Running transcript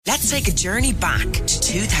Let's take a journey back to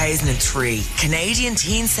 2003. Canadian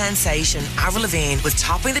teen sensation Avril Lavigne was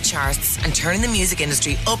topping the charts and turning the music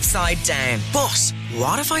industry upside down. But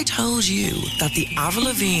what if I told you that the Avril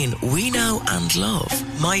Lavigne we know and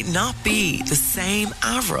love might not be the same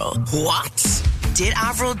Avril? What? Did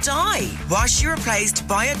Avril die? Was she replaced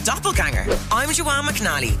by a doppelganger? I'm Joanne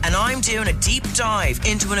McNally, and I'm doing a deep dive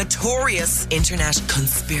into a notorious internet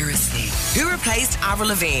conspiracy. Who replaced Avril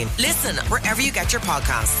Lavigne? Listen wherever you get your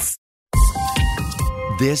podcasts.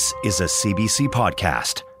 This is a CBC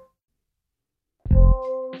podcast.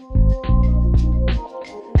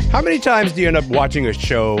 How many times do you end up watching a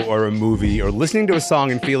show or a movie or listening to a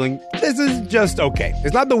song and feeling, this is just okay?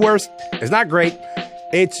 It's not the worst. It's not great.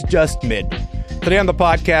 It's just mid. Today on the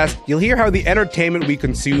podcast, you'll hear how the entertainment we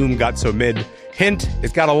consume got so mid. Hint,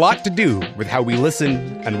 it's got a lot to do with how we listen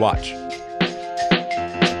and watch.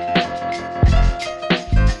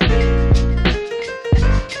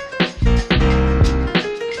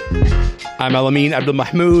 I'm Elamin Abdul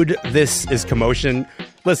Mahmoud. This is Commotion.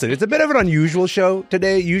 Listen, it's a bit of an unusual show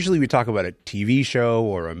today. Usually we talk about a TV show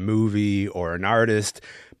or a movie or an artist,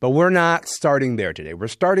 but we're not starting there today. We're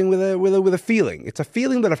starting with a feeling. It's a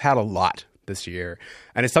feeling that I've had a lot this year.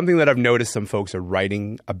 And it's something that I've noticed some folks are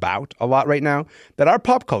writing about a lot right now, that our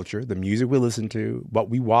pop culture, the music we listen to, what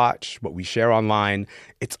we watch, what we share online,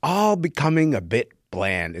 it's all becoming a bit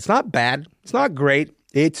bland. It's not bad. It's not great.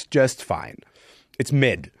 It's just fine. It's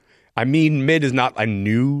mid. I mean, mid is not a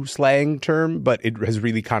new slang term, but it has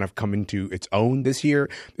really kind of come into its own this year.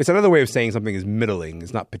 It's another way of saying something is middling.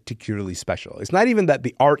 It's not particularly special. It's not even that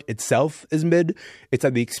the art itself is mid. It's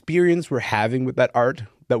that the experience we're having with that art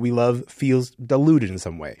that we love feels diluted in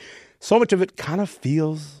some way. So much of it kind of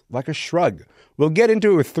feels like a shrug. We'll get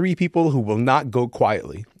into it with three people who will not go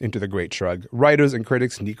quietly into the great shrug. Writers and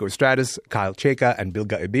critics Niko Stratis, Chayka and Bilge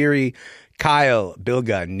Ebiri. Kyle, Bilge,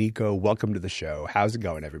 and Niko, welcome to the show. How's it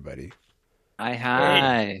going, everybody?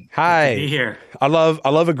 Hi. Hi. Good to be here. I love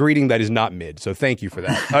a greeting that is not mid, so thank you for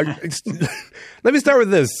that. Let me start with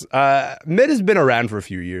this. Mid has been around for a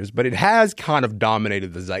few years, but it has kind of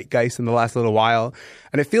dominated the zeitgeist in the last little while,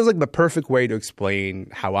 and it feels like the perfect way to explain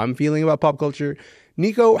how I'm feeling about pop culture.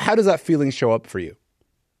 Niko, how does that feeling show up for you?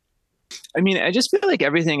 I mean, I just feel like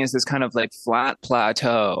everything is this kind of like flat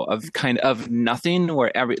plateau of kind of nothing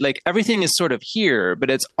where everything is sort of here, but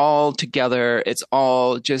it's all together. It's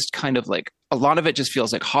all just kind of like a lot of it just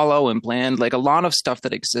feels like hollow and bland. Like a lot of stuff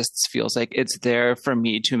that exists feels like it's there for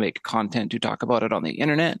me to make content to talk about it on the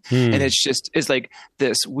internet. And it's like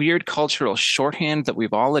this weird cultural shorthand that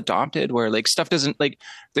we've all adopted where like stuff doesn't like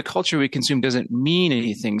the culture we consume doesn't mean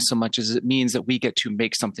anything so much as it means that we get to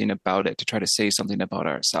make something about it, to try to say something about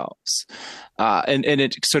ourselves. And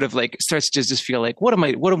it sort of like starts to just feel like, what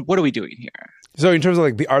are we doing here? So in terms of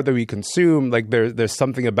like the art that we consume, like there's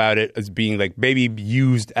something about it as being like maybe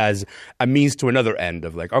used as a means to another end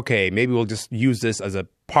of like, okay, maybe we'll just use this as a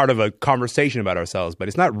part of a conversation about ourselves, but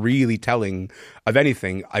it's not really telling of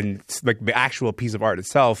anything. And like the actual piece of art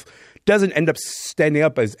itself doesn't end up standing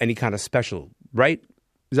up as any kind of special, right?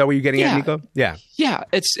 Is that what you're getting at, Niko? Yeah. Yeah.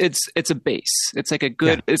 It's a base. It's like a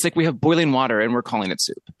good, It's like we have boiling water and we're calling it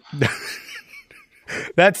soup.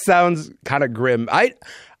 That sounds kind of grim.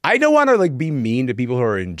 I don't want to like be mean to people who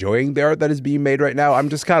are enjoying the art that is being made right now. I'm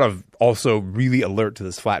just kind of also really alert to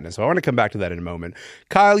this flatness. So I want to come back to that in a moment.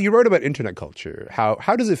 Kyle, you wrote about internet culture.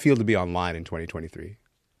 How does it feel to be online in 2023?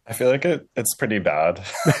 I feel like it's pretty bad.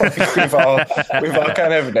 we've all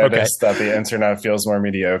kind of noticed that the internet feels more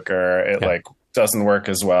mediocre. It like doesn't work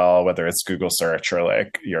as well, whether it's Google search or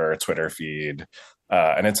like your Twitter feed.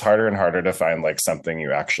 And it's harder and harder to find like something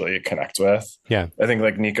you actually connect with. Yeah. I think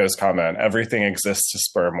like Niko's comment, everything exists to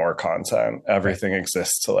spur more content. Everything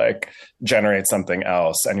exists to like generate something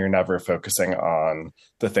else. And you're never focusing on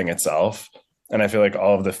the thing itself. And I feel like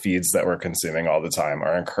all of the feeds that we're consuming all the time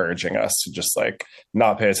are encouraging us to just like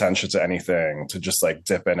not pay attention to anything, to just like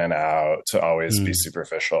dip in and out, to always be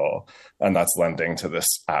superficial. And that's lending to this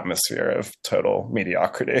atmosphere of total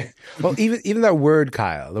mediocrity. Well, even that word,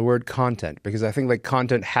 Kyle, the word content, because I think like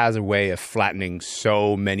content has a way of flattening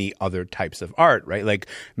so many other types of art, right? Like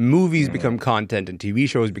movies become content and TV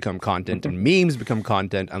shows become content and memes become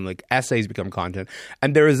content and like essays become content.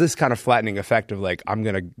 And there is this kind of flattening effect of like, I'm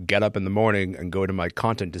going to get up in the morning and go to my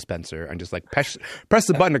content dispenser and just like press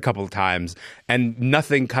the button a couple of times and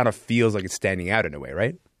nothing kind of feels like it's standing out in a way,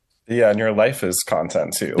 right? Yeah, and your life is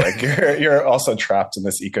content too. Like you're also trapped in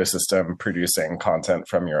this ecosystem producing content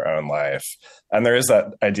from your own life. And there is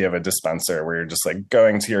that idea of a dispenser where you're just like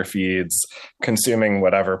going to your feeds, consuming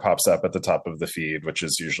whatever pops up at the top of the feed, which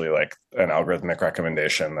is usually like an algorithmic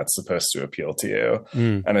recommendation that's supposed to appeal to you.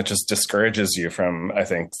 And it just discourages you from, I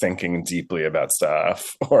think, thinking deeply about stuff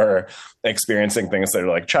or experiencing things that are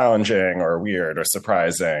like challenging or weird or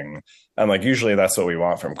surprising. And like usually that's what we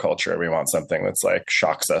want from culture. We want something that's like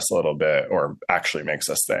shocks us a little bit or actually makes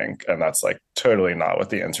us think. And that's like totally not what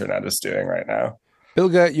the internet is doing right now.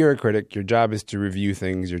 Bilge, you're a critic. Your job is to review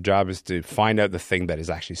things. Your job is to find out the thing that is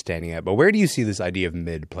actually standing out. But where do you see this idea of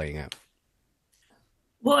mid playing out?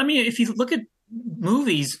 Well, I mean, if you look at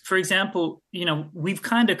movies, for example, you know, we've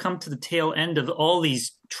kind of come to the tail end of all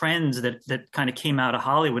these trends that kind of came out of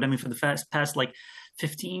Hollywood. I mean, for the past like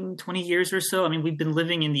 15, 20 years or so. I mean, we've been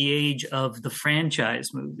living in the age of the franchise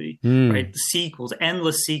movie, right? The sequels,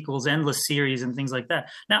 endless series and things like that.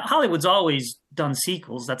 Now, Hollywood's always done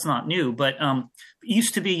sequels. That's not new, but it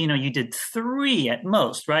used to be, you know, you did 3 at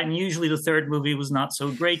most, right? And usually the third movie was not so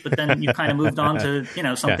great, but then you kind of moved on to, you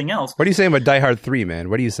know, something else. What are you saying about Die Hard 3, man?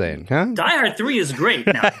 What are you saying? Huh? Die Hard 3 is great.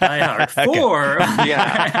 Now, Die Hard 4.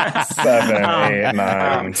 Yeah. 7, 8,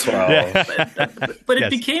 9, 12. Yeah. But it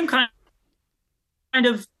became kind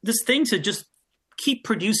of this thing to just keep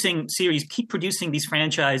producing series, keep producing these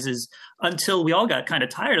franchises until we all got kind of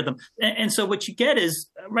tired of them. And so what you get is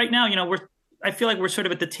right now, you know, I feel like we're sort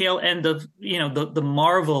of at the tail end of, you know, the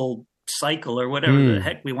Marvel cycle or whatever the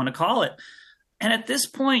heck we want to call it. And at this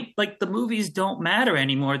point, like the movies don't matter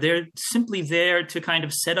anymore. They're simply there to kind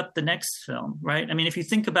of set up the next film, right? I mean, if you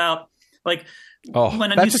think about like, when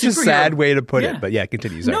that's such a sad way to put it, but yeah,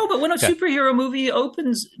 continue. Sorry. No, but when a superhero movie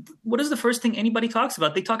opens, what is the first thing anybody talks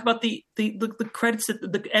about? They talk about the credits,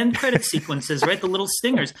 the end credit sequences, right? The little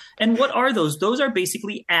stingers. And what are those? Those are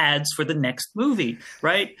basically ads for the next movie,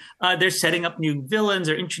 right? They're setting up new villains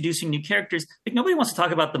or introducing new characters. Like nobody wants to talk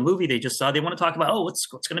about the movie they just saw. They want to talk about, what's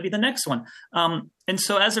going to be the next one. And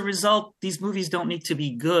so as a result, these movies don't need to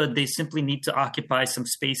be good. They simply need to occupy some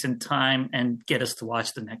space and time and get us to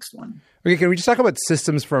watch the next one. Okay, can we just talk about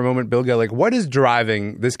systems for a moment, Bilge? Like, what is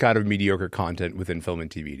driving this kind of mediocre content within film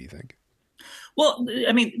and TV, do you think? Well,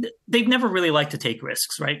 I mean, they've never really liked to take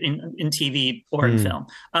risks, right, in TV or in film.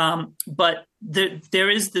 But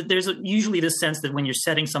there's usually this sense that when you're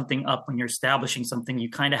setting something up, when you're establishing something,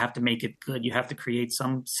 you kind of have to make it good. You have to create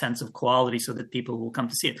some sense of quality so that people will come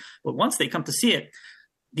to see it. But once they come to see it,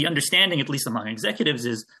 the understanding, at least among executives,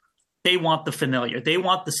 is they want the familiar. They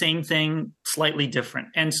want the same thing slightly different.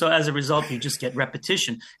 And so as a result, you just get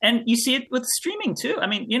repetition. And you see it with streaming too. I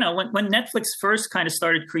mean, you know, when Netflix first kind of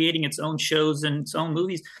started creating its own shows and its own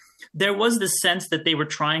movies, there was this sense that they were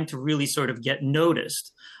trying to really sort of get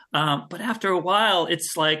noticed. But after a while,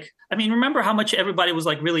 it's like, I mean, remember how much everybody was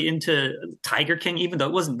like really into Tiger King, even though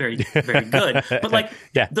it wasn't very, very good. But like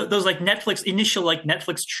those like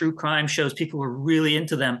Netflix true crime shows, people were really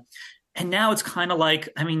into them. And now it's kind of like,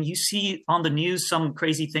 I mean, you see on the news some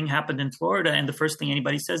crazy thing happened in Florida, and the first thing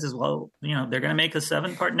anybody says is, well, you know, they're going to make a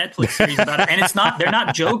 7-part Netflix series about it. And they're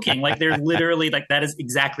not joking. Like they're literally like, that is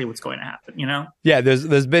exactly what's going to happen, you know? Yeah,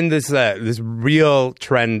 there's been this real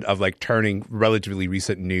trend of like turning relatively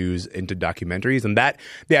recent news into documentaries. And that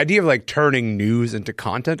the idea of like turning news into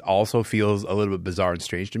content also feels a little bit bizarre and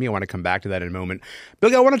strange to me. I want to come back to that in a moment.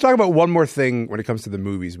 Bilge, I want to talk about one more thing when it comes to the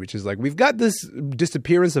movies, which is like, we've got this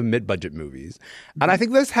disappearance of mid-budget movies. And I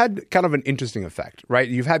think this had kind of an interesting effect, right?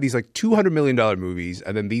 You've had these like $200 million movies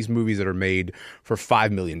and then these movies that are made for $5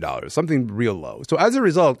 million, something real low. So as a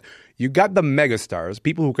result, you got the megastars,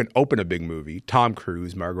 people who can open a big movie, Tom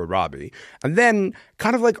Cruise, Margot Robbie, and then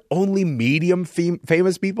kind of like only medium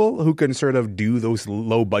famous people who can sort of do those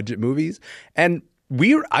low budget movies. And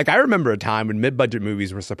I remember a time when mid-budget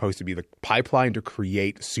movies were supposed to be the pipeline to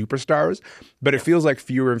create superstars, but it feels like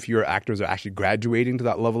fewer and fewer actors are actually graduating to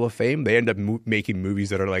that level of fame. They end up making movies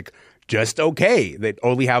that are like just okay. They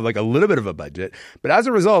only have like a little bit of a budget. But as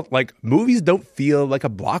a result, like movies don't feel like a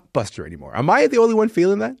blockbuster anymore. Am I the only one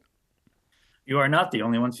feeling that? You are not the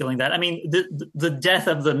only one feeling that. I mean, the death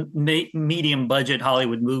of the medium budget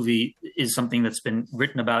Hollywood movie is something that's been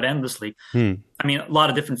written about endlessly. I mean, a lot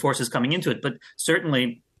of different forces coming into it, but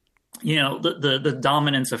certainly, you know, the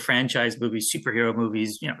dominance of franchise movies, superhero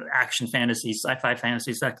movies, you know, action fantasies, sci-fi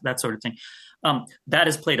fantasies, that sort of thing. That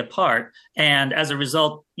has played a part. And as a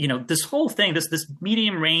result, you know, this whole thing, this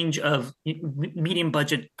medium range of medium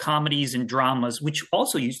budget comedies and dramas, which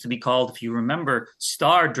also used to be called, if you remember,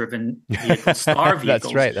 star-driven vehicles, star vehicles.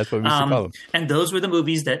 That's right. That's what we used to call them. And those were the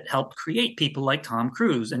movies that helped create people like Tom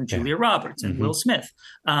Cruise and Julia Roberts and Will Smith.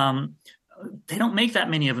 they don't make that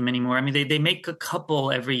many of them anymore. I mean, they make a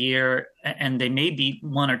couple every year, and they may be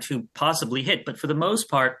one or two possibly hit. But for the most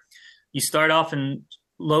part, you start off in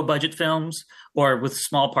low budget films or with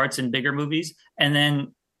small parts in bigger movies. And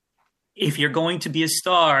then if you're going to be a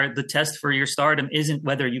star, the test for your stardom isn't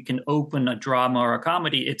whether you can open a drama or a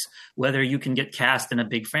comedy. It's whether you can get cast in a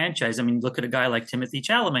big franchise. I mean, look at a guy like Timothée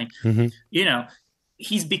Chalamet. Mm-hmm. You know,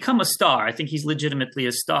 he's become a star. I think he's legitimately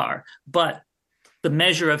a star. But the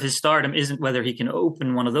measure of his stardom isn't whether he can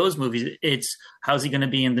open one of those movies. It's how's he going to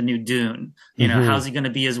be in the new Dune? You know, how's he going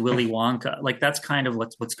to be as Willy Wonka? Like, that's kind of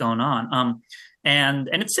what's going on. And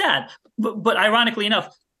it's sad. But ironically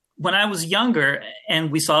enough, when I was younger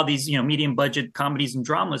and we saw these, you know, medium budget comedies and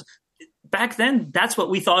dramas, back then, that's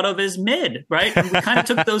what we thought of as mid, right? And we kind of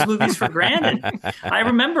took those movies for granted. I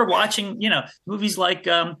remember watching, you know, movies like,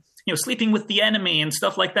 you know, Sleeping with the Enemy and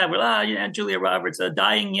stuff like that. Where, Julia Roberts,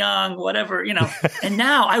 Dying Young, whatever, you know. And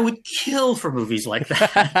now I would kill for movies like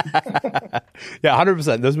that. Yeah,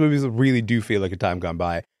 100%. Those movies really do feel like a time gone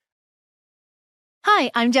by.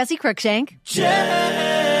 Hi, I'm Jessie Cruikshank. Jessie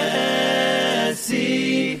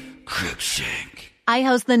Cruikshank. I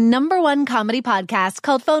host the #1 comedy podcast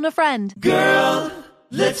called Phone a Friend. Girl,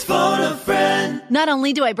 let's phone a friend. Not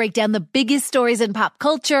only do I break down the biggest stories in pop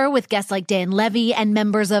culture with guests like Dan Levy and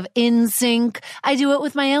members of NSYNC, I do it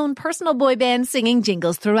with my own personal boy band singing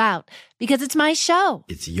jingles throughout. Because it's my show.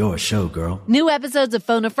 It's your show, girl. New episodes of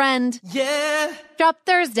Phone a Friend. Yeah. Drop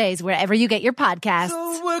Thursdays wherever you get your podcasts.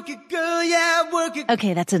 So work it, girl, yeah, work it.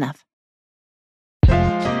 Okay, that's enough.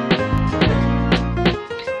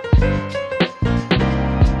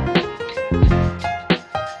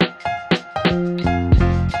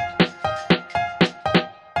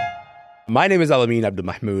 My name is Elamin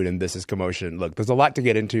Abdulmahmood, and this is Commotion. Look, there's a lot to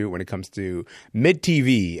get into when it comes to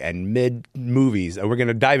mid-TV and mid-movies, and we're going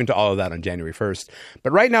to dive into all of that on January 1st.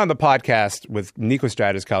 But right now on the podcast with Niko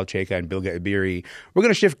Stratis, Chayka and Bilge Ebiri, we're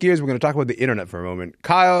going to shift gears. We're going to talk about the internet for a moment.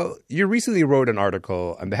 Kyle, you recently wrote an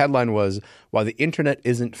article, and the headline was, "Why the Internet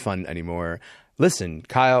Isn't Fun Anymore." Listen,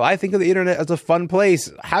 Kyle, I think of the internet as a fun place.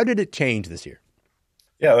 How did it change this year?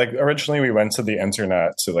 Yeah, like originally we went to the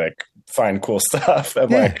internet to like find cool stuff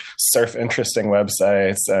and like surf interesting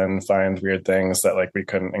websites and find weird things that like we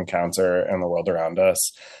couldn't encounter in the world around us.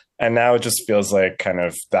 And now it just feels like kind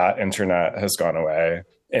of that internet has gone away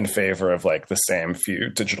in favor of like the same few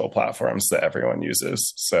digital platforms that everyone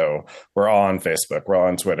uses. So we're all on Facebook, we're all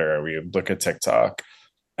on Twitter, we look at TikTok.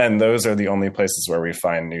 And those are the only places where we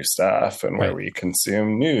find new stuff and where we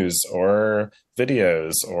consume news or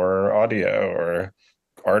videos or audio or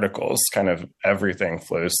articles. Kind of everything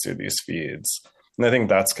flows through these feeds. And I think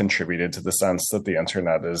that's contributed to the sense that the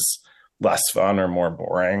internet is less fun or more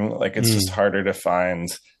boring. Like it's just harder to find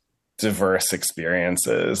diverse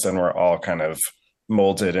experiences, and we're all kind of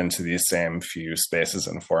molded into these same few spaces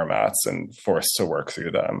and formats and forced to work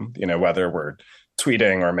through them, you know, whether we're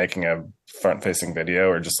tweeting or making a front-facing video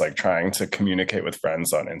or just like trying to communicate with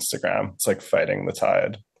friends on Instagram. It's like fighting the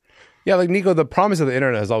tide. Yeah, like Niko, the promise of the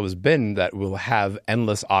internet has always been that we'll have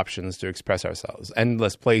endless options to express ourselves,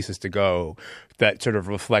 endless places to go that sort of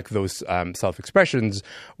reflect those self-expressions.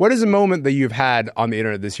 What is a moment that you've had on the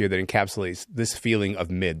internet this year that encapsulates this feeling of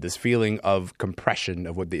mid, this feeling of compression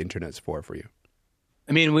of what the internet's for you?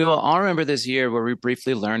 I mean, we will all remember this year where we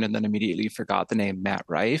briefly learned and then immediately forgot the name Matt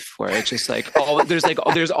Rife, where it's just like,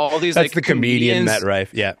 there's all these That's like the comedian comedians. Matt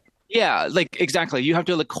Rife, yeah. Yeah, like exactly. You have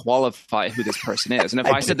to like qualify who this person is. And if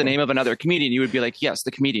I said the name of another comedian, you would be like, yes,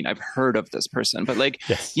 the comedian. I've heard of this person. But like,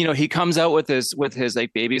 you know, he comes out with his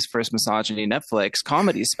like Baby's First Misogyny Netflix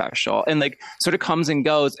comedy special and like sort of comes and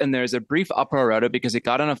goes. And there's a brief uproar out of it because he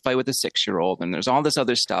got in a fight with a 6-year-old and there's all this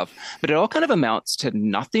other stuff. But it all kind of amounts to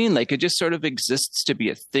nothing. Like it just sort of exists to be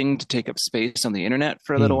a thing to take up space on the internet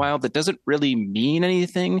for a little while that doesn't really mean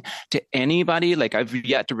anything to anybody. Like I've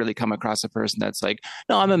yet to really come across a person that's like,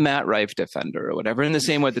 no, I'm a Matt Rife defender or whatever, in the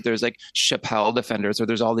same way that there's like Chappelle defenders or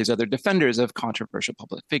there's all these other defenders of controversial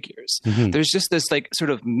public figures. There's just this like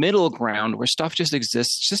sort of middle ground where stuff just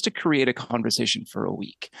exists just to create a conversation for a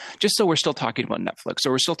week, just so we're still talking about Netflix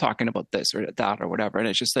or we're still talking about this or that or whatever. And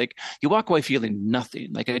it's just like you walk away feeling nothing.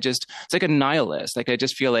 Like it's like a nihilist. Like I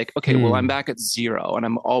just feel like, okay, well, I'm back at zero and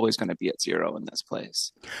I'm always going to be at zero in this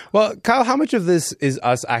place. Well, Kyle, how much of this is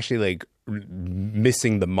us actually like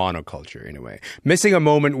missing the monoculture in a way, missing a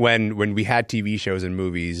moment when we had TV shows and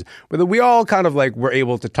movies where we all kind of like were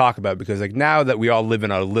able to talk about, because like now that we all live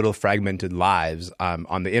in our little fragmented lives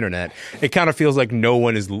on the internet, it kind of feels like no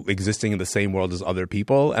one is existing in the same world as other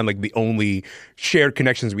people, and like the only shared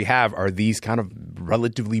connections we have are these kind of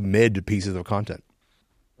relatively mid pieces of content.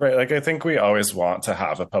 Right. Like, I think we always want to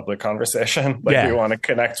have a public conversation. Like, Yeah. we want to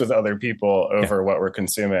connect with other people over what we're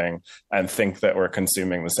consuming and think that we're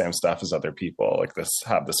consuming the same stuff as other people, like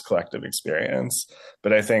have this collective experience.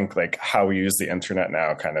 But I think like how we use the internet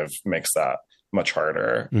now kind of makes that much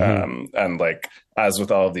harder. And like, as with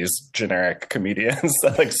all of these generic comedians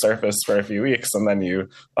that like surface for a few weeks and then you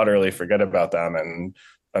utterly forget about them and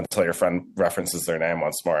until your friend references their name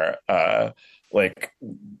once more, like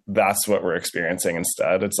that's what we're experiencing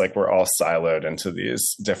instead. It's like we're all siloed into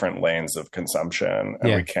these different lanes of consumption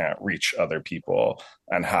and we can't reach other people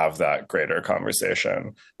and have that greater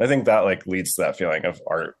conversation. I think that like leads to that feeling of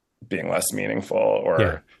art being less meaningful,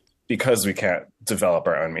 or because we can't develop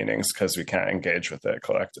our own meanings, because we can't engage with it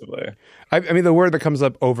collectively. I mean, the word that comes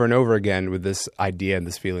up over and over again with this idea and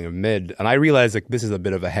this feeling of mid, and I realize like this is a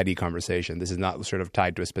bit of a heady conversation. This is not sort of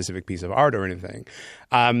tied to a specific piece of art or anything.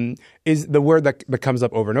 Is the word that comes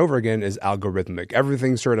up over and over again is algorithmic.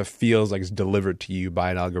 Everything sort of feels like it's delivered to you by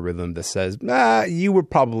an algorithm that says, you would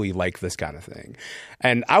probably like this kind of thing.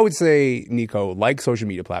 And I would say, Niko, like social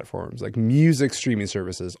media platforms, like music streaming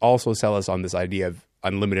services also sell us on this idea of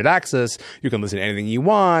unlimited access. You can listen to anything you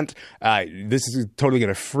want. This is totally going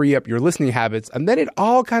to free up your listening habits. And then it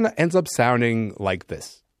all kind of ends up sounding like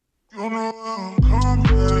this. I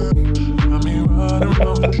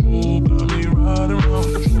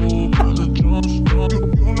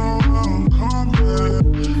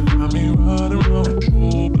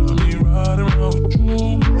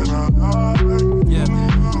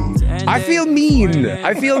feel mean.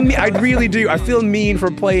 I really do. I feel mean for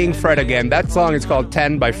playing Fred Again. That song is called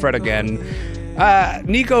 10 by Fred Again.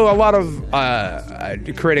 Niko, a lot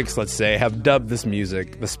of critics, let's say, have dubbed this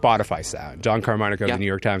music the Spotify sound. John Carmichael of the New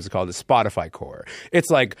York Times has called it Spotify core. It's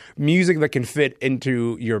like music that can fit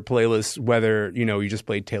into your playlist, whether, you just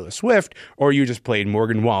played Taylor Swift or you just played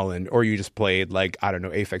Morgan Wallen or you just played, like, I don't know,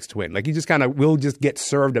 Aphex Twin. Like, you just kind of will just get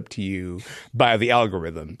served up to you by the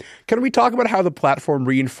algorithm. Can we talk about how the platform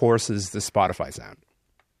reinforces the Spotify sound?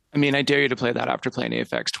 I mean, I dare you to play that after playing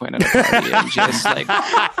Aphex Twin at a party and just like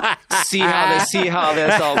see how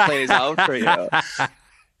this all plays out for you.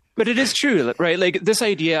 But it is true, right? Like this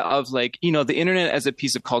idea of like, the internet as a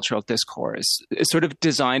piece of cultural discourse is sort of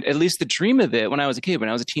designed, at least the dream of it when I was a kid, when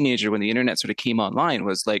I was a teenager, when the internet sort of came online,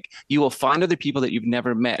 was like, you will find other people that you've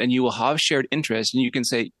never met and you will have shared interests. And you can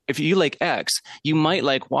say, if you like X, you might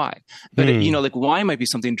like Y. But, like Y might be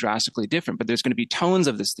something drastically different, but there's going to be tones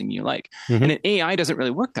of this thing you like. And an AI doesn't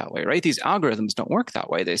really work that way, right? These algorithms don't work that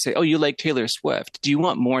way. They say, oh, you like Taylor Swift. Do you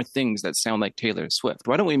want more things that sound like Taylor Swift?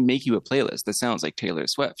 Why don't we make you a playlist that sounds like Taylor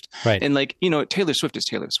Swift? Right. And like, Taylor Swift is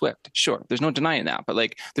Taylor Swift. Sure. There's no denying that. But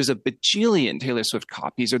like, there's a bajillion Taylor Swift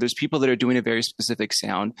copies, or there's people that are doing a very specific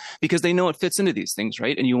sound because they know it fits into these things,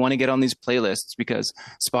 right? And you want to get on these playlists because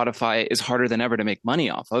Spotify is harder than ever to make money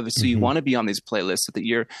off of. So you want to be on these playlists so that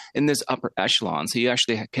you're in this upper echelon. So you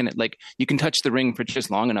actually can, like, you can touch the ring for just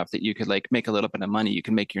long enough that you could like make a little bit of money. You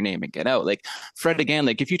can make your name and get out. Like Fred Again,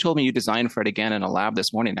 like if you told me you designed Fred Again in a lab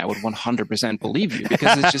this morning, I would 100% believe you,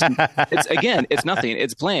 because it's nothing.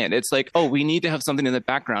 It's bland. It's like, oh, we need to have something in the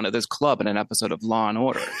background of this club in an episode of Law and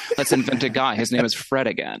Order. Let's invent a guy. His name is Fred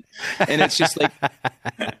Again. And it's just like,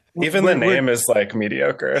 even the name is like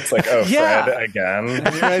mediocre. It's like, oh, Fred Again.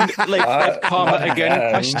 Like comma again,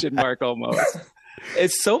 question mark almost.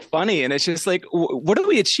 It's so funny. And it's just like, what are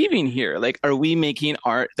we achieving here? Like, are we making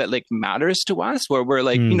art that like matters to us, where we're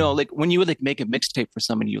like, like when you would like make a mixtape for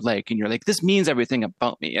somebody you like, and you're like, this means everything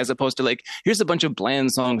about me, as opposed to like, here's a bunch of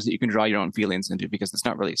bland songs that you can draw your own feelings into because it's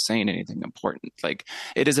not really saying anything important. Like,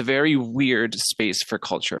 it is a very weird space for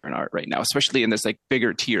culture and art right now, especially in this like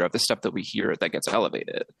bigger tier of the stuff that we hear that gets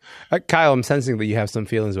elevated. Kyle, I'm sensing that you have some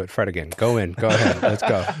feelings with Fred Again. Go ahead. Let's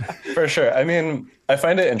go. For sure. I mean, I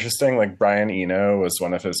find it interesting, like Brian Eno was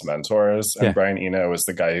one of his mentors, and Brian Eno was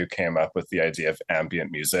the guy who came up with the idea of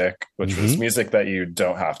ambient music, which was music that you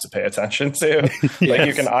don't have to pay attention to. Like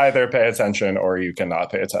you can either pay attention or you cannot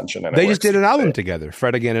pay attention. And they just did an album together,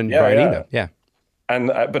 Fred Again and Brian Eno. Yeah. And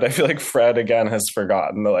but I feel like Fred Again has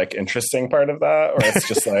forgotten the like interesting part of that, or it's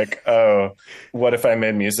just like, oh, what if I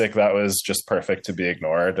made music that was just perfect to be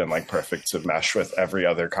ignored and like perfect to mesh with every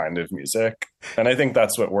other kind of music? And I think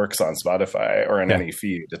that's what works on Spotify or in any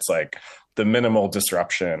feed. It's like the minimal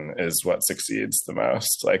disruption is what succeeds the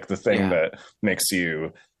most. Like the thing that makes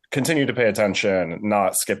you continue to pay attention,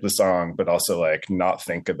 not skip the song, but also like not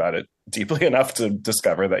think about it deeply enough to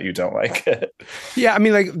discover that you don't like it. Yeah, I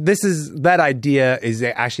mean, like, that idea is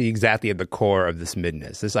actually exactly at the core of this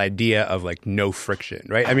midness, this idea of like no friction,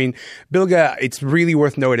 right? I mean, Bilge, it's really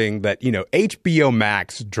worth noting that, HBO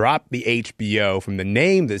Max dropped the HBO from the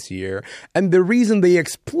name this year, and the reason they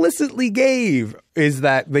explicitly gave is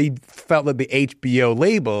that they felt that the HBO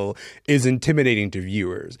label is intimidating to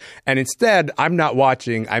viewers. And instead, I'm not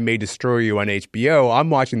watching I May Destroy You on HBO, I'm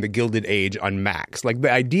watching The Gilded Age on Max. Like,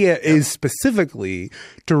 the idea is specifically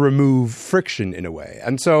to remove friction in a way.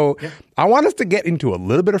 And so I want us to get into a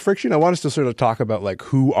little bit of friction. I want us to sort of talk about like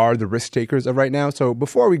who are the risk takers of right now. So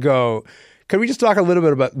before we go, can we just talk a little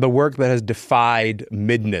bit about the work that has defied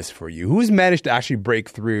midness for you? Who's managed to actually break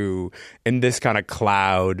through in this kind of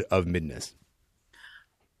cloud of midness?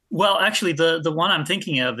 Well, actually, the one I'm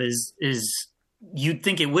thinking of is you'd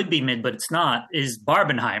think it would be mid, but it's not, is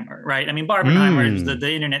Barbenheimer, right? I mean, Barbenheimer is the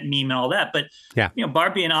internet meme and all that, but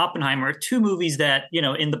Barbie and Oppenheimer are two movies that,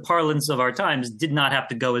 in the parlance of our times, did not have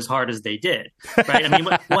to go as hard as they did, right? I mean,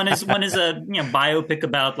 one is a biopic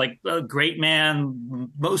about like a great man,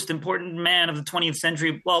 most important man of the 20th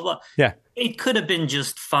century, blah, blah. Yeah. It could have been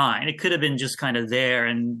just fine. It could have been just kind of there,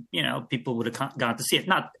 and people would have got to see it.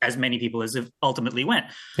 Not as many people as it ultimately went.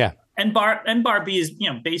 Yeah. And Barbie is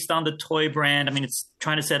based on the toy brand. I mean, it's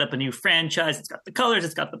trying to set up a new franchise. It's got the colors.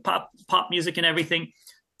 It's got the pop music and everything.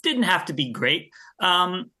 Didn't have to be great.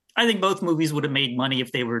 I think both movies would have made money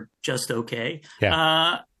if they were just okay.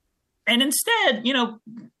 Yeah. And instead,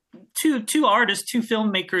 two artists, two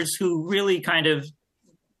filmmakers who really kind of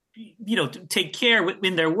take care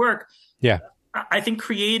in their work. Yeah, I think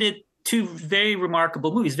created two very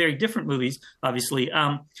remarkable movies, very different movies, obviously.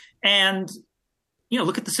 And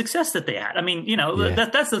look at the success that they had. I mean,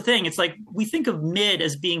 that's the thing. It's like we think of mid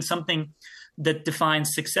as being something that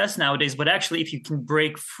defines success nowadays, but actually, if you can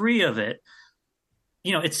break free of it,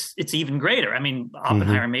 it's even greater. I mean,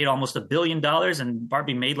 Oppenheimer made almost $1 billion, and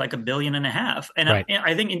Barbie made like $1.5 billion. And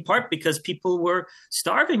I think in part because people were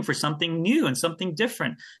starving for something new and something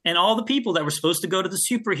different. And all the people that were supposed to go to the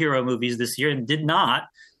superhero movies this year and did not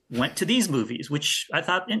went to these movies, which I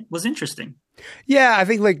thought was interesting. Yeah, I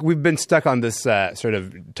think like we've been stuck on this sort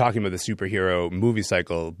of talking about the superhero movie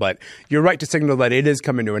cycle, but you're right to signal that it is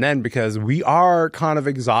coming to an end because we are kind of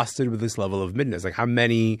exhausted with this level of midness. Like how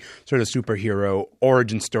many sort of superhero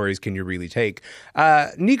origin stories can you really take?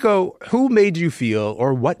 Niko, who made you feel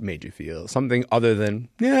or what made you feel something other than,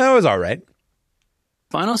 it was all right?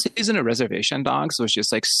 Final season of Reservation Dogs was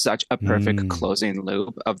just like such a perfect closing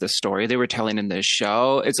loop of the story they were telling in this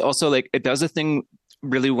show. It's also like it does a thing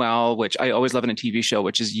really well, which I always love in a TV show,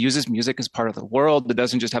 which is uses music as part of the world. It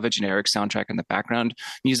doesn't just have a generic soundtrack in the background.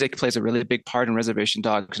 Music plays a really big part in Reservation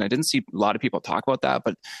Dogs, and I didn't see a lot of people talk about that,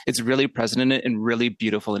 but it's really present in it in really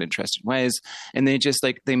beautiful and interesting ways. And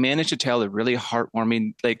they managed to tell a really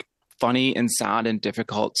heartwarming, like funny and sad and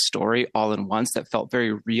difficult story all in once that felt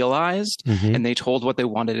very realized. And they told what they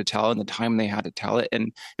wanted to tell in the time they had to tell it.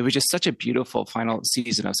 And it was just such a beautiful final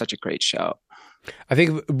season of such a great show. I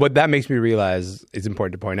think what that makes me realize is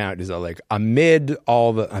important to point out is that like amid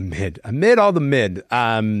all the mid,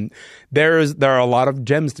 there are a lot of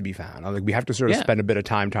gems to be found. Like we have to sort of spend a bit of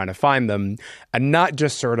time trying to find them and not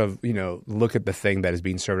just sort of, look at the thing that is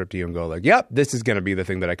being served up to you and go like, yep, this is going to be the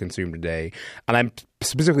thing that I consume today. And I'm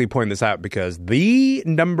specifically pointing this out because the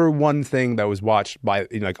number one thing that was watched by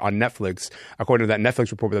on Netflix, according to that Netflix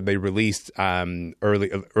report that they released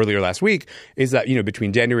earlier last week, is that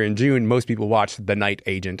between January and June, most people watched The Night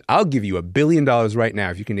Agent. I'll give you $1 billion right now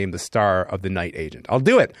if you can name the star of The Night Agent. I'll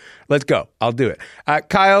do it. Let's go. I'll do it.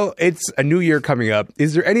 Kyle, it's a new year coming up.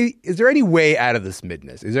 Is there any way out of this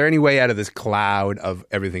midness? Is there any way out of this cloud of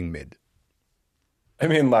everything mid? I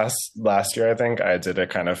mean, last year, I think I did a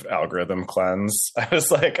kind of algorithm cleanse. I was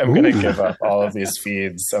like, I'm going to give up all of these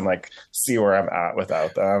feeds and like see where I'm at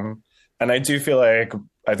without them. And I do feel like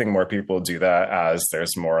I think more people do that as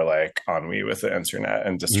there's more like ennui with the internet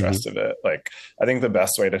and distrust of it. Like, I think the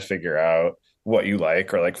best way to figure out what you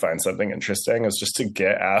like or like find something interesting is just to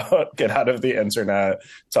get out of the internet,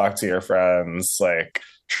 talk to your friends, like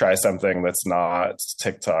try something that's not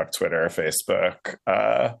TikTok, Twitter, Facebook,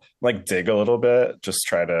 like dig a little bit, just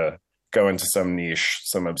try to go into some niche,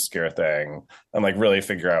 some obscure thing and like really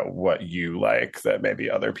figure out what you like that maybe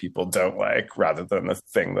other people don't like rather than the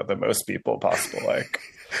thing that the most people possibly like.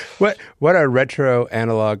 What a retro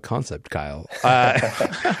analog concept, Kyle.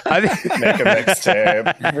 I think make a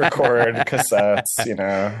mixtape, record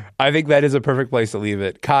cassettes, I think that is a perfect place to leave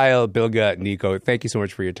it. Kyle, Bilge, Niko, thank you so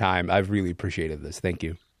much for your time. I've really appreciated this. Thank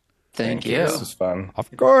you. Thank you. This was fun. Of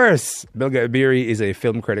course. Bilge Ebiri is a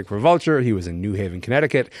film critic for Vulture. He was in New Haven,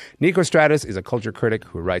 Connecticut. Niko Stratis is a culture critic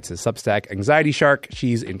who writes his Substack Anxiety Shark.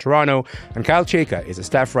 She's in Toronto. And Kyle Chayka is a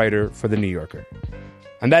staff writer for The New Yorker.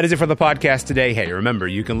 And that is it for the podcast today. Hey, remember,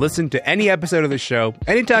 you can listen to any episode of the show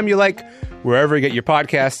anytime you like, wherever you get your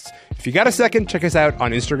podcasts. If you got a second, check us out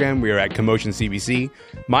on Instagram. We are at Commotion CBC.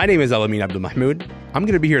 My name is Elamin Abdulmahmood. I'm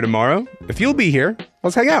going to be here tomorrow. If you'll be here,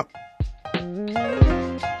 let's hang out.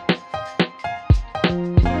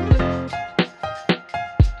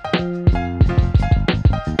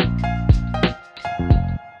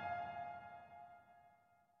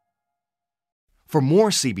 For more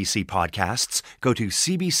CBC podcasts, go to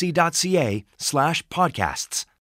cbc.ca/podcasts.